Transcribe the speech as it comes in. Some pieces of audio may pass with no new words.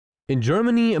In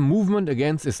Germany, a movement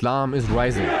against Islam is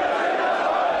rising.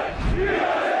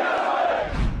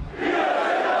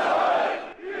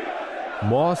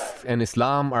 Mosques and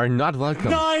Islam are not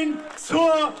welcome. Nein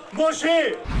zur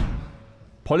Moschee!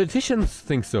 Politicians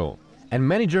think so, and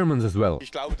many Germans as well.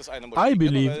 I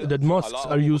believe that mosques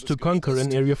are used to conquer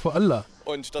an area for Allah.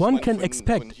 One can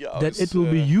expect that it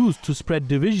will be used to spread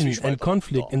division and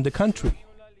conflict in the country.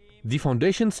 The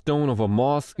foundation stone of a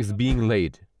mosque is being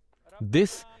laid.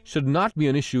 This should not be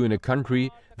an issue in a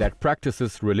country that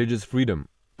practices religious freedom.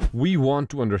 We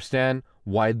want to understand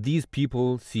why these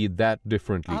people see that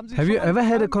differently. Have you ever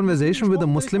had a conversation with a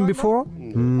Muslim before?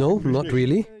 No, not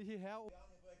really.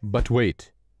 But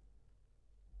wait.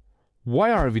 Why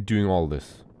are we doing all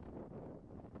this?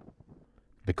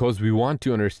 Because we want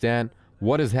to understand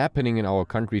what is happening in our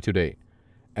country today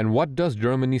and what does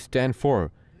Germany stand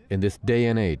for in this day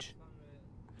and age.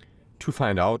 To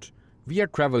find out, we are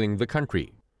traveling the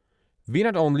country. We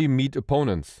not only meet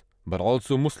opponents, but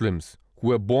also Muslims who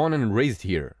were born and raised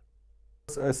here.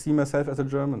 I see myself as a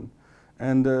German,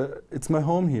 and it's my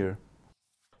home here.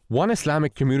 One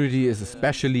Islamic community is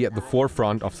especially at the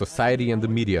forefront of society and the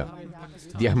media,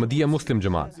 the Ahmadiyya Muslim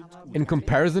Jamaat. In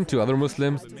comparison to other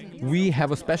Muslims, we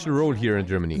have a special role here in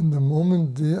Germany. In the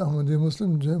moment, the Ahmadiyya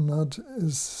Muslim Jamaat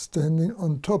is standing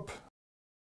on top.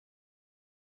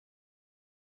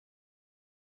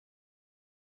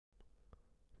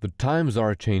 The times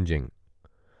are changing.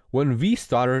 When we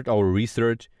started our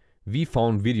research, we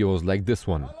found videos like this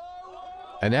one.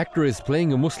 An actor is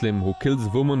playing a Muslim who kills a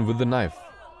woman with a knife.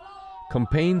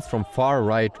 Campaigns from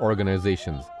far-right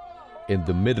organizations in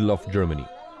the middle of Germany.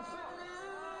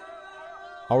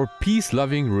 Our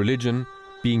peace-loving religion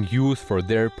being used for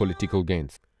their political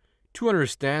gains. To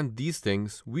understand these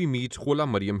things, we meet Khola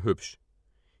Mariam Hübsch.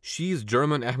 She is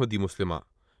German Ahmadi Muslima,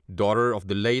 daughter of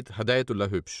the late Hidayatullah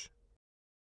Hübsch.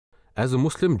 As a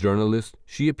Muslim journalist,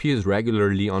 she appears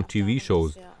regularly on TV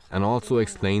shows and also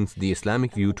explains the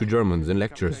Islamic view to Germans in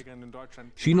lectures.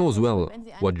 She knows well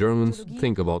what Germans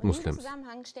think about Muslims.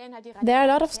 There are a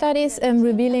lot of studies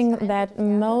revealing that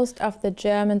most of the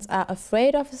Germans are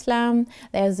afraid of Islam.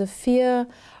 There's a fear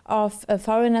of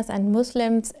foreigners and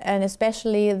Muslims, and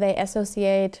especially they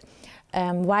associate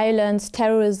violence,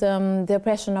 terrorism, the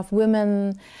oppression of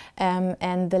women,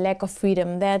 and the lack of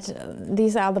freedom.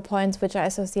 These are the points which are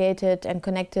associated and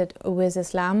connected with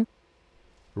Islam.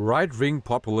 Right-wing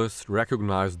populists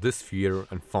recognized this fear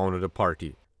and founded a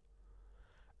party.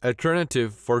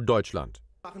 Alternative for Deutschland.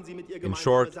 In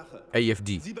short,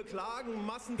 AfD.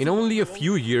 In only a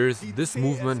few years, this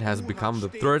movement has become the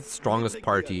third strongest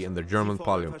party in the German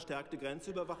parliament.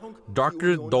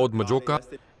 Dr. Daud Majoka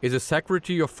is a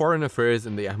Secretary of Foreign Affairs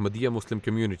in the Ahmadiyya Muslim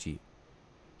community.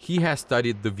 He has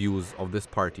studied the views of this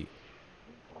party.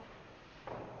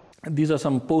 These are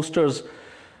some posters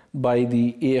by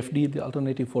the AfD, the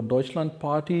Alternative for Deutschland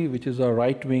party, which is a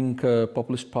right-wing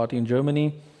populist party in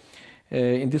Germany.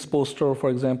 In this poster, for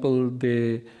example,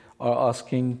 they are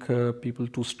asking people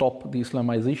to stop the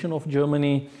Islamization of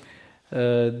Germany.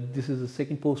 This is the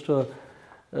second poster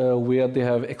where they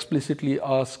have explicitly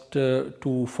asked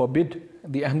to forbid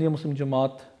the Ahmadiyya Muslim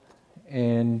Jamaat.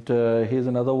 And here's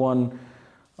another one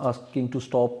asking to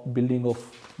stop building of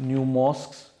new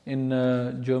mosques in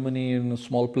Germany in a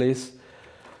small place.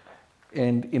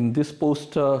 And in this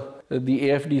poster, the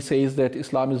AfD says that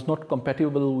Islam is not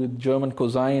compatible with German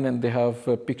cuisine, and they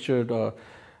have pictured a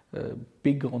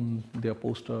pig on their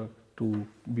poster to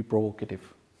be provocative.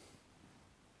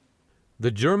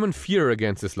 The German fear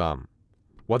against Islam.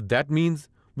 What that means,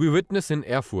 we witness in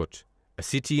Erfurt, a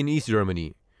city in East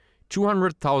Germany,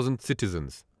 200,000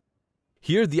 citizens.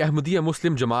 Here the Ahmadiyya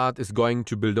Muslim Jamaat is going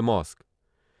to build a mosque.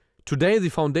 Today the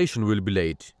foundation will be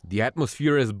laid. The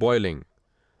atmosphere is boiling.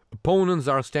 Opponents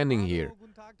are standing here.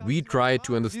 We try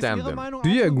to understand them. Do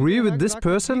you agree with this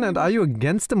person, and are you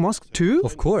against the mosque too?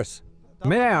 Of course.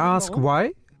 May I ask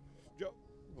why?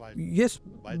 Yes,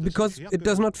 because it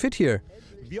does not fit here.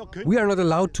 We are not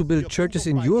allowed to build churches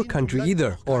in your country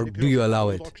either, or do you allow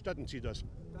it?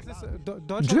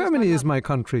 Germany is my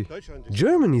country.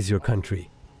 Germany is your country.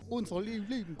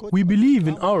 We believe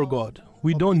in our God.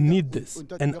 We don't need this,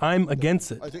 and I'm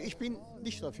against it.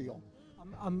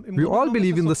 We all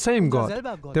believe in the same God.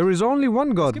 There is only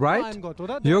one God, right?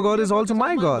 Your God is also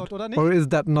my God. Or is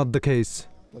that not the case?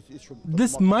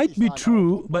 This might be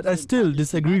true, but I still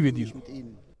disagree with you.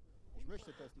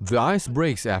 The ice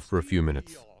breaks after a few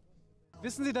minutes.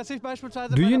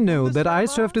 Do you know that I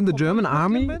served in the German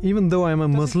army, even though I am a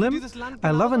Muslim?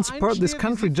 I love and support this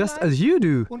country just as you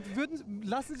do.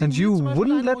 And you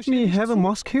wouldn't let me have a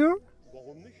mosque here?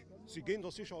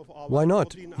 Why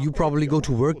not? You probably go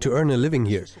to work to earn a living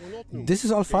here. This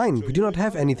is all fine. We do not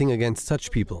have anything against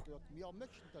such people.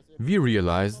 We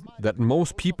realized that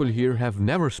most people here have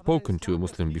never spoken to a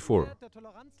Muslim before.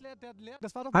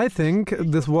 I think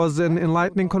this was an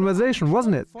enlightening conversation,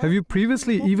 wasn't it? Have you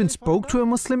previously even spoke to a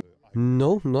Muslim?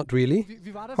 No, not really.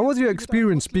 How was your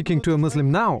experience speaking to a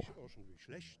Muslim now?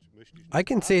 I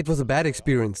can say it was a bad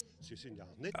experience.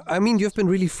 I mean, you've been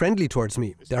really friendly towards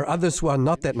me. There are others who are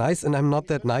not that nice, and I'm not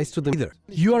that nice to them either.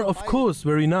 You are, of course,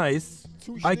 very nice.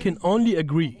 I can only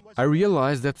agree. I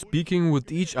realized that speaking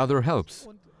with each other helps.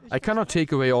 I cannot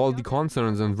take away all the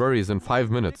concerns and worries in 5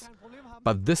 minutes,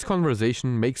 but this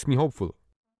conversation makes me hopeful.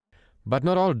 But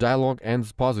not all dialogue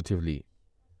ends positively.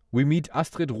 We meet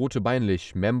Astrid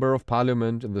Rote-Beinlich, Member of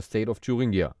Parliament in the state of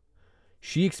Thuringia.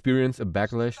 She experienced a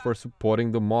backlash for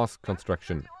supporting the mosque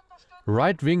construction.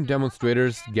 Right-wing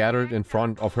demonstrators gathered in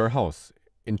front of her house,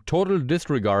 in total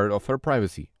disregard of her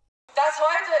privacy. Das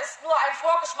heute ist nur ein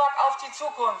Vorgeschmack auf die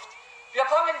Zukunft. Wir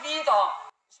kommen wieder.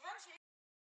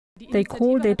 They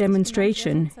called their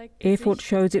demonstration, Erfurt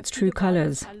shows its true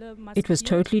colors. It was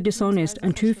totally dishonest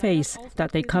and two-faced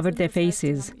that they covered their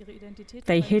faces.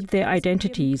 They hid their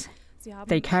identities.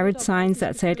 They carried signs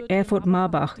that said, Erfurt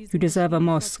Marbach, you deserve a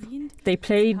mosque. They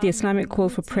played the Islamic call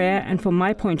for prayer, and from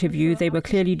my point of view, they were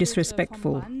clearly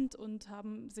disrespectful.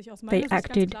 They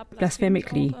acted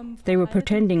blasphemically. They were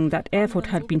pretending that Erfurt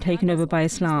had been taken over by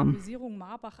Islam.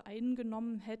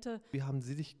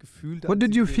 What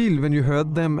did you feel when you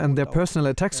heard them and their personal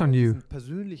attacks on you?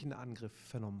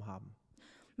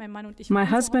 My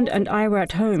husband and I were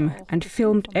at home and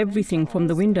filmed everything from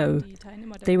the window.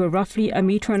 They were roughly 1.5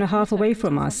 meters away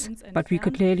from us, but we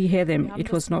could clearly hear them.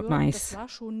 It was not nice.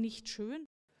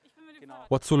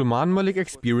 What Suleiman Malik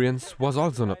experienced was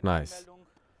also not nice.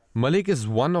 Malik is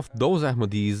one of those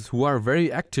Ahmadis who are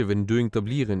very active in doing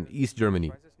tabligh in East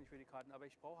Germany.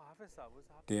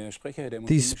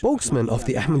 The spokesman of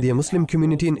the Ahmadiyya Muslim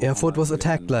community in Erfurt was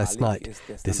attacked last night.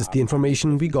 This is the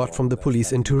information we got from the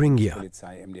police in Thuringia.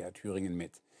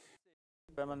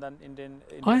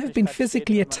 I have been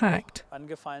physically attacked.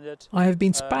 I have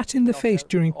been spat in the face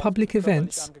during public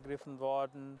events.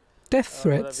 Death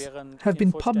threats have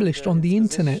been published on the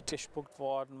internet.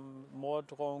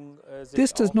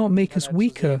 This does not make us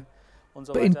weaker,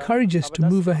 but encourage us to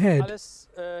move ahead.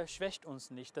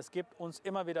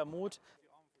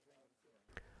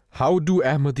 How do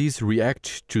Ahmadis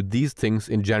react to these things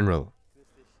in general?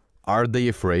 Are they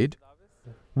afraid?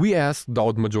 We asked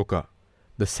Daud Majoka,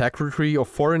 the Secretary of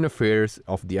Foreign Affairs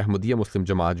of the Ahmadiyya Muslim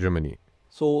Jamaat Germany.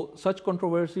 So such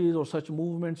controversies or such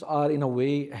movements are in a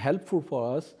way helpful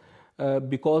for us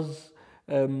because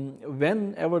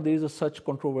whenever there is such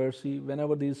controversy,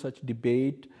 whenever there is such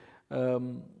debate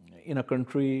in a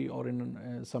country or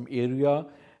in some area,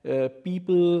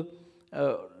 people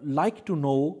like to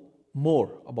know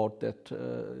more about that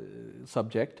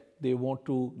subject. They want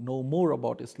to know more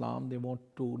about Islam. They want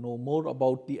to know more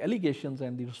about the allegations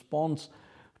and the response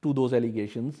to those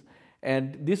allegations.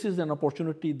 And this is an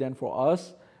opportunity then for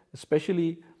us,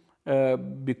 especially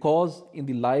because in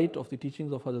the light of the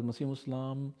teachings of Hazrat Masih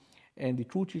Islam and the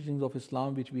true teachings of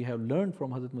Islam which we have learned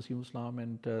from Hazrat Masih Islam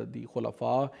and the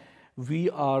Khulafa, we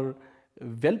are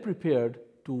well prepared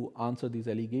to answer these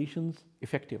allegations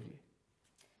effectively.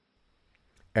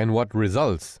 And what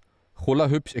results? Khola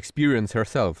Hübsch experienced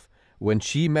herself when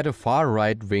she met a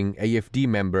far-right-wing AfD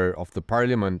member of the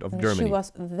Parliament of Germany. She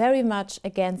was very much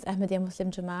against Ahmadiyya Muslim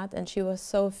Jamaat, and she was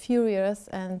so furious.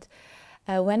 And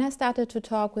when I started to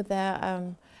talk with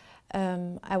her,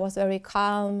 I was very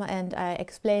calm and I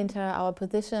explained her our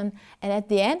position. And at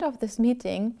the end of this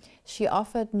meeting, she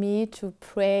offered me to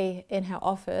pray in her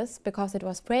office because it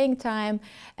was praying time.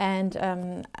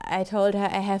 And I told her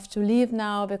I have to leave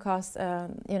now because,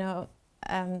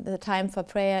 the time for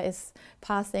prayer is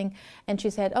passing. And she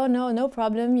said, oh no, no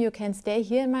problem. You can stay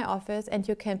here in my office and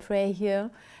you can pray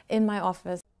here in my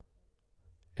office.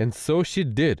 And so she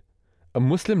did. A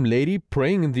Muslim lady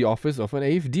praying in the office of an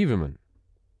AfD woman.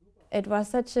 It was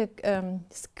such a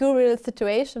scurril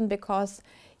situation because,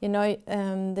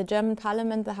 the German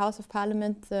Parliament, the House of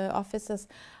Parliament, the offices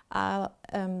are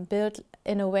built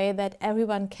in a way that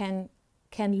everyone can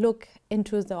look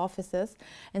into the offices.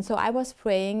 And so I was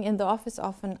praying in the office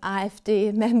of an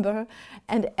AfD member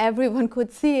and everyone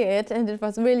could see it, and it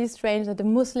was really strange that a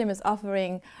Muslim is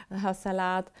offering her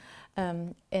salat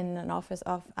in an office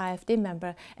of AfD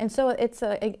member. And so it's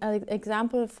an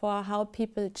example for how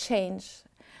people change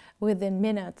within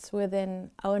minutes,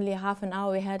 within only half an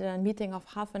hour. We had a meeting of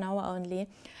half an hour only,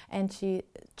 and she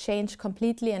changed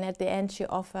completely, and at the end she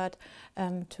offered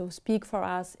to speak for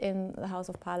us in the House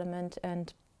of Parliament,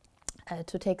 and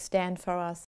to take stand for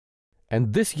us.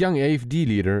 And this young AFD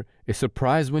leader is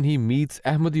surprised when he meets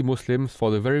Ahmadi Muslims for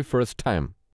the very first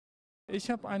time. An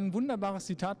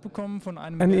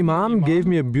imam gave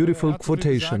me a beautiful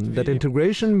quotation that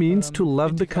integration means to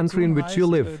love the country in which you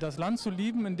live.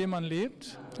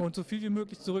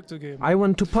 I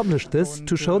want to publish this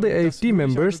to show the AFD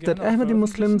members that Ahmadi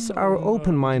Muslims are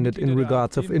open-minded in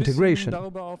regards of integration.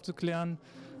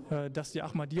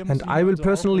 And I will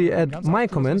personally add my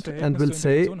comment and will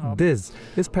say, this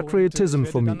is patriotism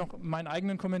for me.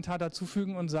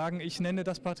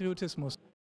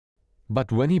 But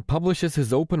when he publishes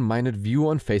his open-minded view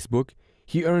on Facebook,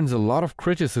 he earns a lot of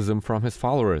criticism from his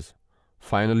followers.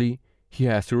 Finally, he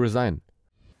has to resign.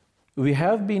 We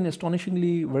have been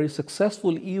astonishingly very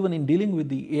successful even in dealing with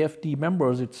the AFD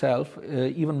members itself,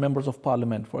 even members of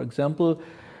parliament. For example,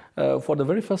 for the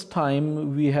very first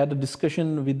time, we had a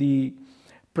discussion with the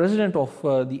president of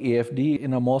the AFD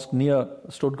in a mosque near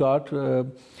Stuttgart,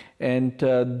 and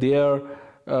there,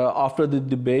 after the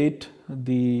debate,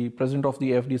 the president of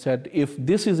the AFD said, if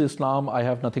this is Islam, I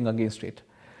have nothing against it.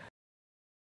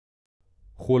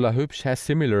 Khola Hübsch has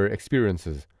similar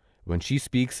experiences when she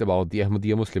speaks about the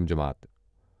Ahmadiyya Muslim Jamaat.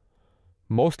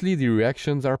 Mostly the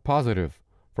reactions are positive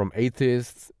from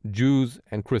atheists, Jews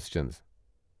and Christians.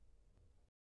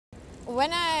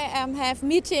 When I have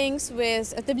meetings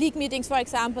with Tabligh meetings, for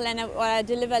example, or I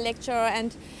deliver a lecture,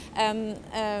 and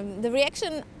the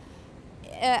reaction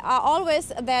are always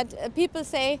that people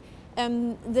say,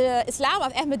 the Islam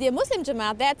of Ahmadiyya Muslim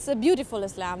Jamaat, that's a beautiful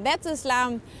Islam. That's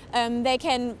Islam they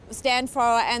can stand for,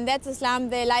 and that's Islam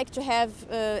they like to have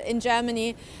in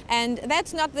Germany. And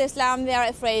that's not the Islam they are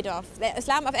afraid of. The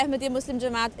Islam of Ahmadiyya Muslim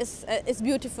Jamaat is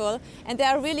beautiful, and they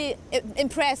are really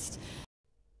impressed.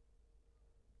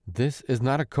 This is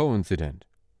not a coincidence.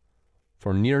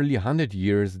 For nearly 100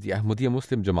 years, the Ahmadiyya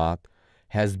Muslim Jamaat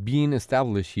has been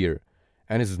established here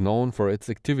and is known for its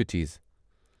activities.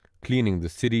 Cleaning the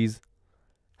cities,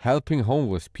 helping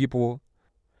homeless people,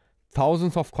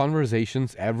 thousands of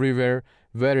conversations everywhere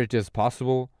where it is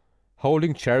possible,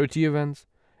 holding charity events,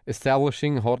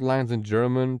 establishing hotlines in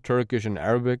German, Turkish and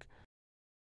Arabic,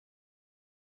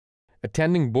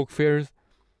 attending book fairs,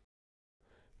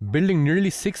 building nearly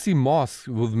 60 mosques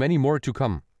with many more to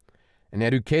come, and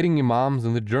educating imams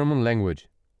in the German language.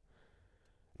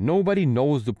 Nobody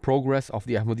knows the progress of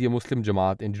the Ahmadiyya Muslim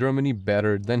Jamaat in Germany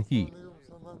better than he.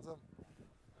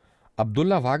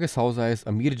 Abdullah Wageshauser is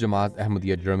Amir Jamaat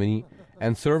Ahmadiyya Germany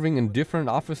and serving in different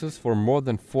offices for more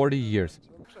than 40 years.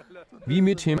 We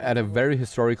meet him at a very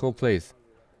historical place,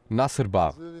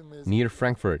 Nasserbach, near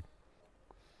Frankfurt.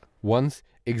 Once,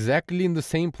 exactly in the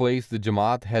same place the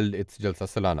Jamaat held its Jalsa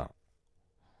Salana.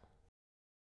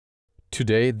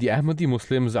 Today, the Ahmadi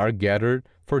Muslims are gathered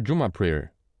for Jummah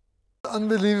prayer.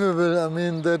 Unbelievable, I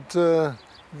mean, that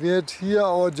we had here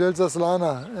our Jalsa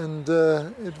Salana, and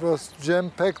it was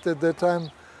jam-packed at that time,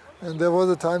 and there was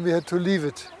a time we had to leave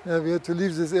it. Yeah, we had to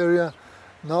leave this area.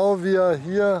 Now we are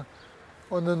here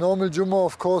on a normal Jummah,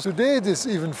 of course. Today it is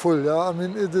even full, yeah? I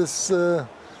mean, it is,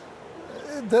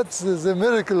 that's the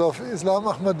miracle of Islam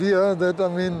Ahmadiyya, that, I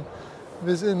mean,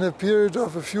 within a period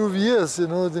of a few years, you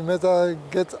know, the matter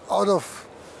gets out of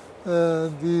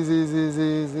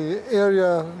the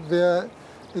area where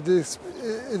it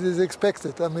is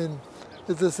expected. I mean,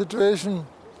 it's a situation,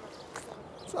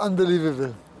 it's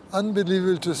unbelievable.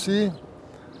 Unbelievable to see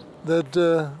that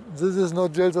this is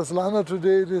not Jalsa Salana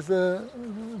today, it is a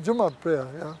Jummah prayer.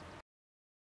 Yeah.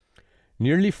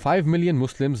 Nearly 5 million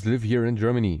Muslims live here in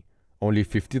Germany. Only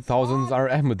 50,000 are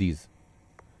Ahmadis.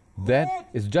 That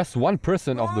is just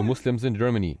 1% of the Muslims in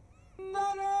Germany.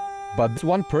 But this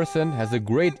one person has a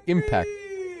great impact.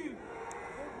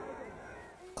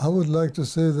 I would like to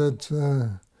say that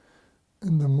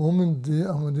in the moment the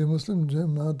Ahmadiyya Muslim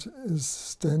Jamaat is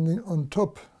standing on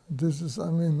top. This is, I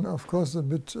mean, of course, a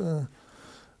bit,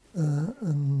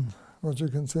 what you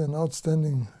can say, an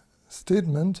outstanding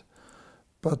statement.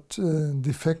 But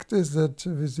the fact is that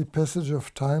with the passage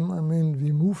of time, I mean,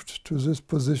 we moved to this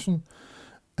position,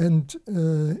 and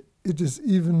it is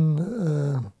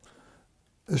even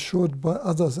assured by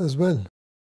others as well.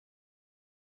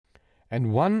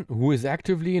 And one who is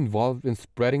actively involved in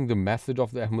spreading the message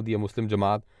of the Ahmadiyya Muslim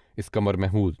Jamaat is Qamar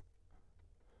Mahmood.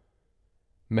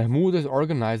 Mahmood is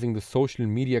organizing the social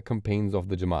media campaigns of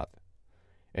the Jamaat,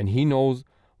 and he knows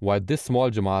why this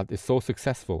small Jamaat is so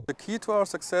successful. The key to our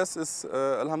success is,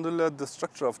 alhamdulillah, the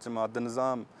structure of Jamaat, the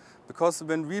Nizam. Because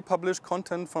when we publish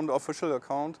content from the official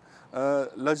account,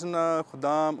 Lajna,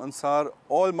 Khudam, Ansar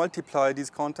all multiply these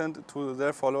content to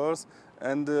their followers,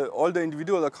 and all the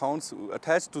individual accounts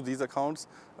attached to these accounts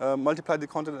multiply the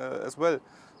content as well.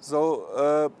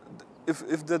 So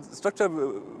If that structure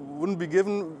wouldn't be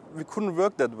given, we couldn't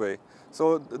work that way.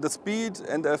 So the speed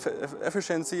and the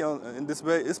efficiency in this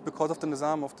way is because of the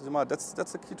Nizam of the Jamaat.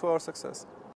 That's the key to our success.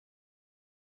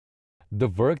 The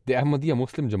work the Ahmadiyya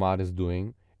Muslim Jamaat is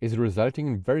doing is resulting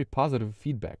in very positive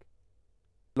feedback.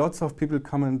 Lots of people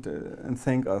come and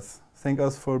thank us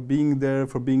for being there,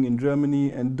 for being in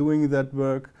Germany and doing that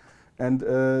work and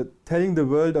telling the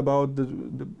world about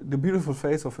the beautiful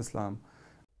face of Islam.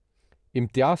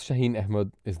 Imtiaz Shaheen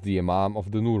Ahmed is the Imam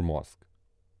of the Noor Mosque.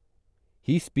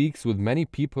 He speaks with many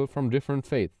people from different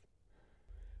faiths.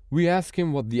 We ask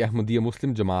him what the Ahmadiyya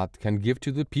Muslim Jamaat can give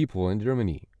to the people in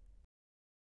Germany.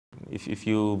 If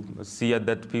you see at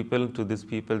that people, to these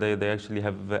people, they actually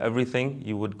have everything.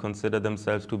 You would consider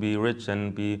themselves to be rich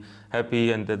and be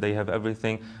happy and that they have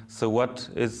everything. So what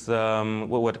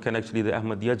can actually the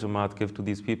Ahmadiyya Jamaat give to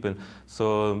these people?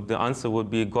 So the answer would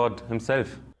be God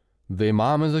himself. The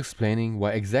Imam is explaining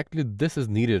why exactly this is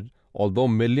needed, although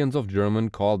millions of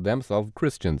Germans call themselves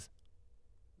Christians.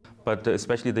 But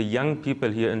especially the young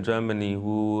people here in Germany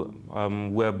who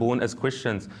were born as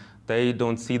Christians, they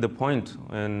don't see the point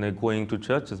in going to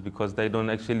churches because they don't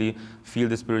actually feel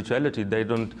the spirituality. They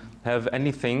don't have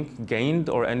anything gained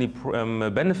or any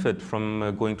benefit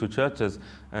from going to churches.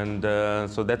 And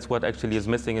so that's what actually is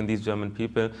missing in these German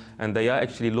people. And they are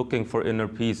actually looking for inner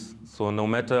peace. So no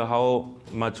matter how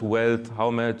much wealth,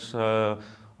 how much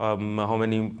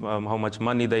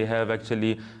money they have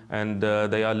actually, and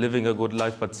they are living a good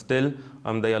life, but still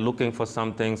they are looking for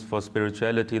some things, for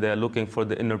spirituality. They are looking for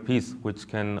the inner peace, which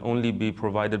can only be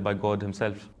provided by God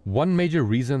himself. One major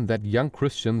reason that young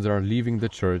Christians are leaving the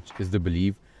church is the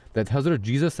belief that Hazrat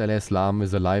Jesus ﷺ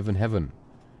is alive in heaven.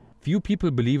 Few people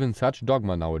believe in such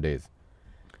dogma nowadays.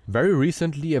 Very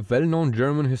recently, a well-known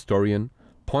German historian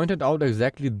pointed out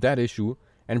exactly that issue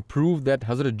and proved that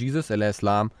Hazrat Jesus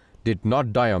ﷺ did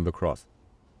not die on the cross.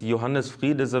 Johannes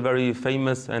Fried is a very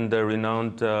famous and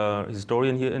renowned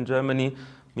historian here in Germany.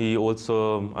 He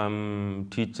also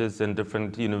teaches in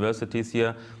different universities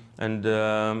here. And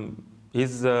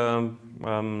his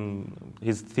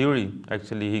theory,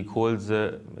 actually, he calls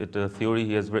it a theory.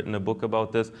 He has written a book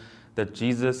about this, that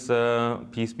Jesus,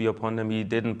 peace be upon him, he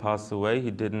didn't pass away.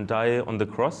 He didn't die on the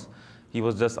cross. He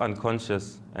was just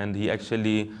unconscious. And he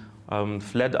actually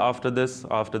fled after this,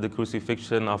 after the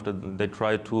crucifixion, after they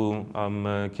tried to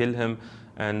kill him,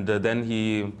 and then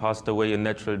he passed away a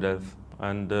natural death.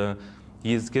 And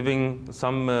he is giving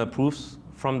some proofs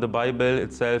from the Bible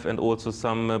itself and also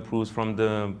some proofs from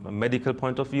the medical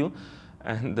point of view.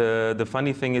 And the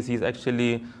funny thing is he's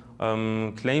actually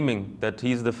claiming that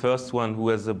he's the first one who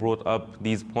has brought up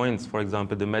these points, for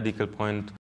example, the medical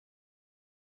point.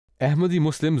 Ahmadi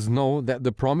Muslims know that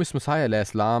the promised Messiah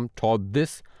ﷺ taught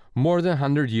this more than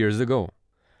 100 years ago.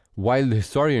 While the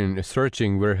historian is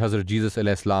searching where Hazrat Jesus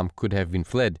ﷺ could have been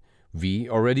fled, we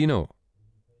already know.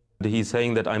 He's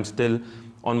saying that I'm still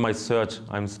on my search.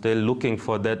 I'm still looking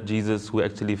for that Jesus who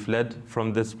actually fled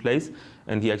from this place,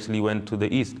 and he actually went to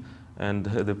the east. And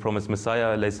the promised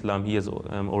Messiah ﷺ, he has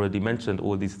already mentioned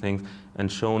all these things and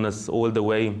shown us all the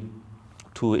way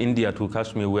to India, to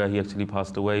Kashmir, where he actually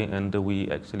passed away, and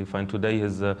we actually find today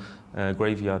his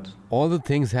graveyard. All the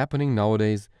things happening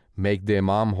nowadays make the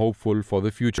Imam hopeful for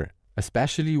the future,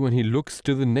 especially when he looks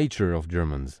to the nature of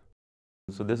Germans.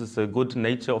 So this is a good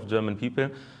nature of German people,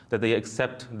 that they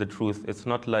accept the truth. It's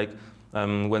not like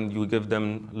when you give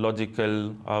them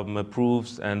logical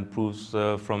proofs and proofs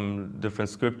from different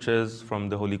scriptures, from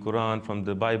the Holy Quran, from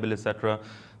the Bible, etc.,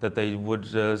 that they would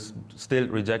still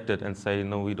reject it and say,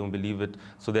 no, we don't believe it.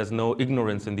 So there's no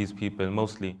ignorance in these people,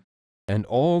 mostly. And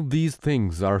all these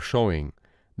things are showing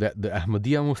that the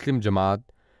Ahmadiyya Muslim Jamaat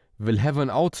will have an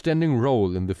outstanding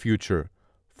role in the future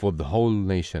for the whole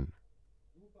nation.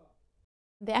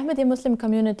 The Ahmadiyya Muslim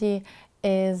community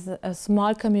is a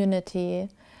small community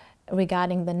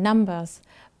regarding the numbers,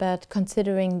 but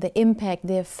considering the impact,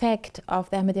 the effect of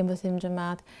the Ahmadiyya Muslim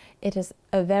Jamaat, it is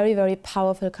a very, very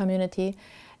powerful community,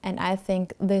 and I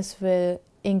think this will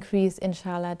increase,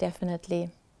 inshallah, definitely.